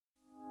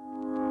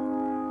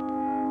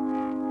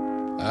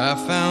I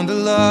found a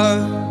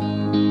love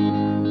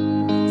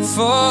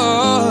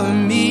for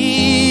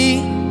me.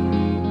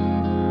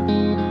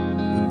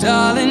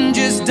 Darling,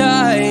 just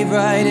dive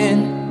right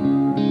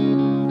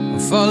in,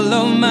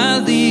 follow my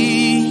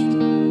lead.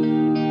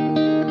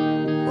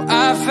 Well,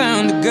 I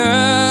found a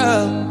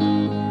girl,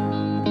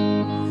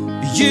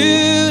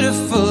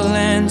 beautiful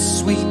and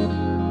sweet.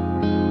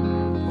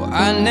 Well,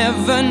 I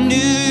never knew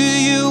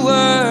you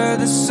were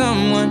the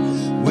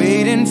someone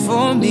waiting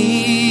for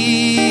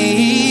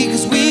me.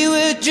 'Cause we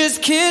were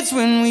just kids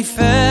when we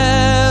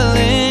fell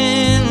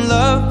in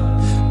love,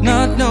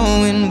 not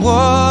knowing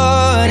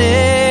what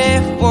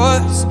it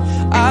was.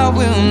 I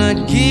will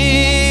not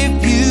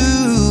give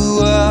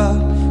you up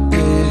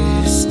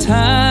this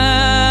time.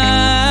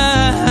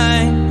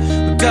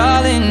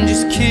 Darling,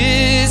 just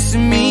kiss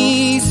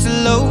me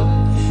slow.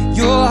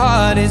 Your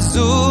heart is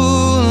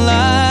all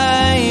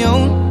I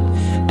own,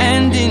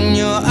 and in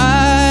your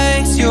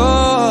eyes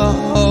you're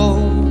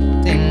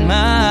holding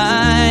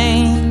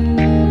mine.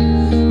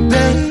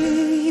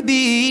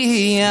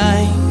 Baby,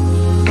 I'm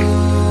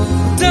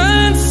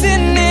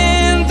dancing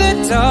in the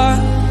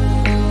dark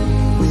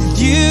with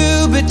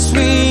you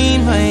between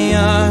my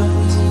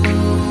arms,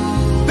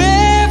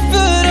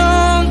 barefoot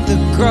on the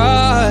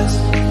grass,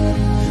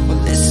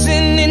 we're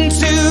listening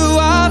to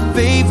our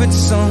favorite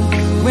song.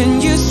 When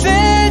you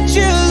said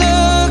you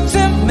looked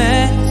a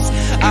mess,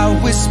 I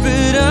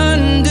whispered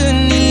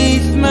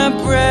underneath my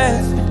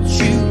breath, but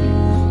you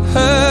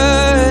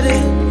heard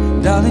it.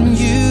 Darling,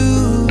 you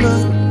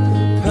look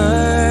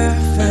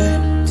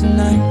perfect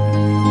tonight.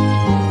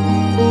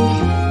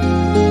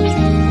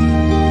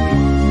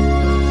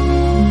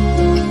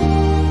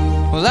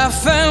 Well, I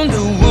found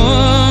a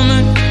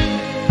woman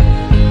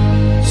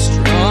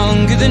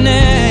stronger than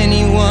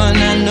anyone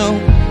I know.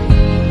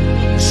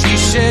 She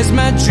shares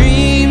my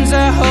dreams.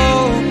 I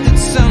hope that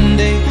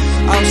someday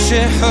I'll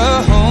share her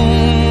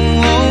home.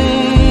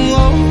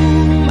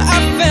 I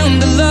found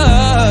a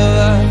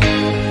love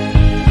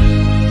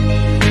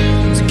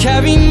to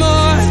carry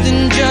more than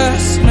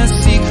just my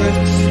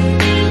secrets,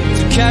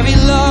 to carry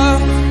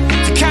love,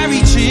 to carry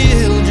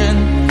children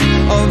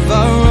of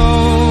our